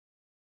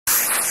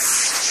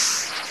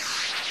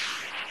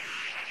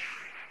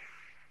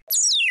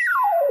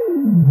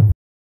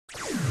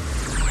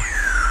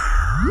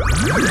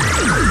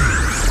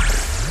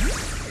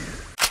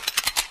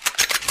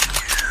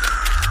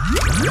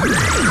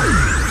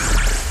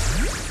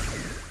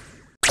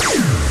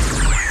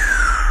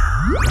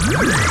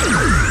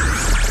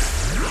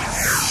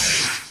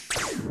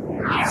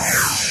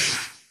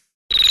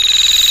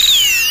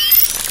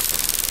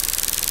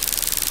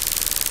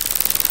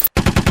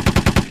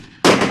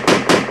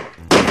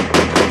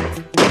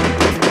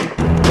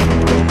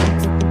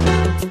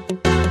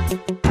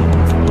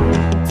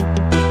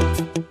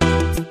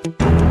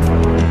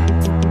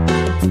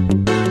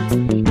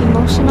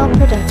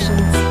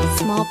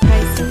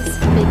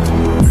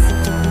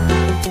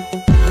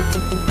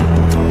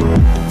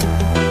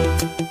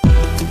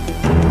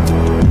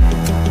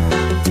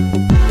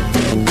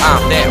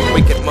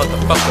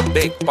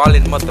big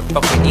ballin'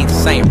 motherfucker,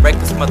 insane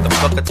records,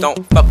 motherfucker,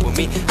 don't fuck with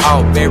me.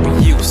 I'll bury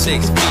you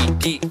 6 feet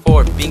deep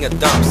for being a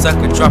dumb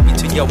sucker, drop you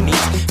to your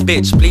knees.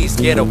 Bitch, please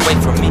get away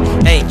from me.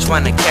 Ain't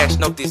tryna catch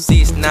no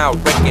disease, now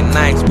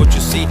recognize what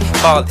you see.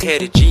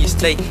 Bald-headed G's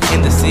stay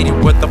in the city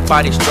where the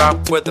bodies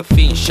drop, where the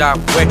fiends shop,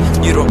 where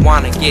you don't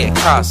wanna get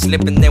caught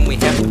slipping. Then we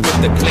have to put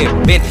the clip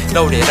in,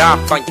 load it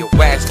off on your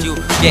ass. You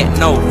get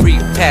no free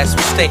pass.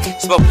 We stay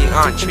smoking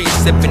on trees,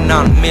 sipping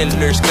on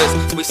Millers,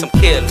 cause we some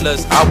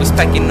killers. Always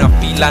packing up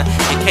feline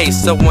in case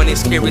someone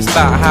is curious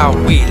about how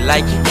we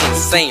like.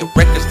 Insane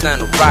records down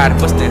the ride,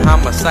 busting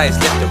homicides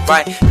left and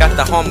right. Got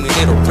the homie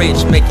Little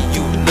Rich making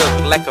you look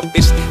like a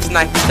bitch.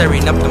 Sniper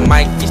staring up the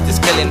mic, he's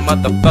just killing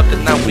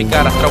motherfuckers. Now we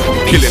gotta throw a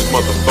beat. Killing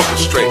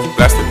motherfuckers straight,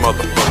 blasting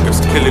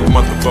motherfuckers. Killing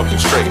motherfuckers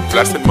straight,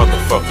 blasting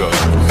motherfuckers.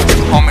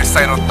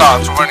 Homicidal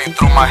thoughts running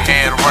through my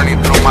head,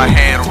 running through my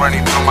head,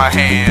 running through my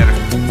head.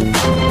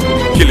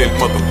 Killing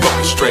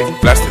motherfuckers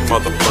straight, blasting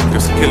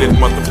motherfuckers. Killing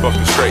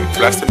motherfuckers straight,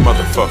 blasting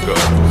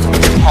motherfuckers.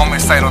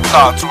 Homicidal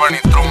thoughts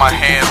running through my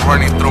head,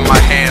 running through my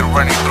head,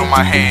 running through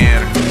my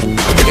head.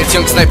 It's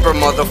Young Sniper,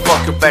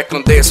 motherfucker, back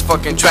on this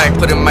fucking track,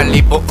 putting my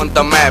label on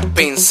the map.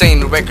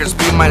 Insane records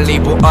be my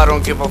label, I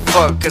don't give a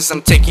fuck, cause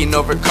I'm taking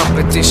over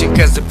competition,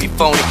 cause it be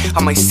phony.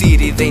 On my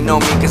city, they know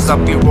me, cause I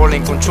be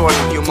rolling,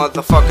 controlling. You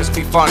motherfuckers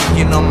be funny,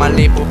 you know my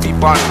label be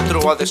burning.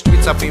 Through all the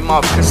streets I be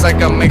mob, cause I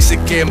got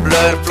Mexican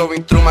blood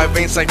flowing through my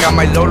veins. I got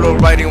my Lolo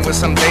riding with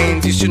some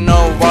Danes. You should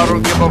know I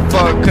don't give a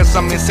fuck, cause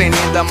I'm insane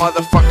in the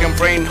motherfucking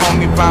brain.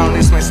 Homie, brown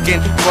is my skin,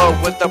 roll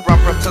with the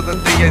bumper till the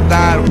day I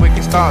die.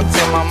 Wicked thoughts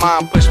in my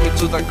mind push me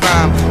to the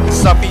crime,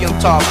 cause I'll be on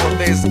top of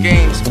this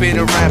game,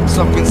 spitting raps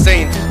up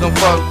insane. Don't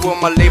fuck with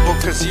my label,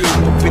 cause you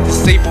will be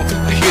disabled.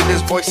 I hear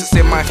these voices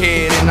in my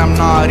head and I'm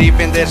not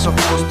even there, so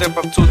full step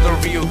up to the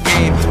real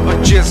game.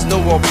 But just know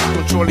I'll be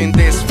controlling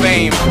this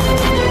fame.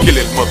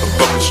 Killing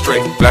motherfuckers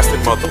straight, blasting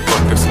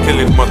motherfuckers.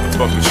 Killing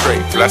motherfuckers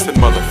straight, blasting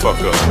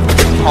motherfuckers.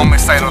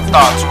 Homicidal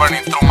thoughts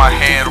running through my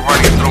head,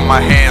 running through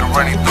my head,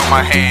 running through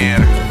my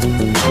head.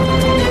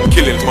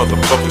 Killing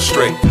motherfuckers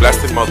straight,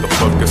 blasting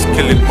motherfuckers.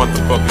 Killing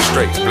motherfuckers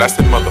straight,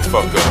 blasting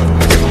motherfuckers.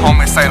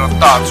 Homicidal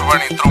thoughts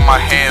running through my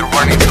head,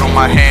 running through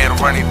my head,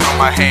 running through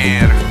my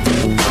head.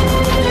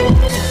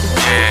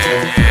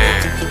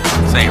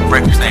 Yeah. Same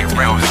records, same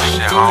real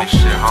shit, homie.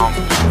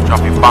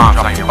 Dropping bombs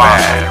on your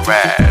ass.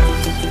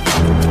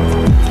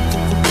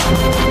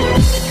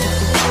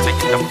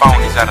 Taking the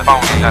phonies out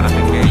of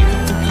the game.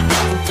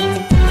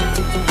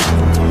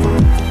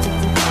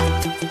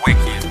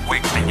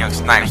 Wicked, and Young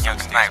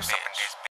Snipes.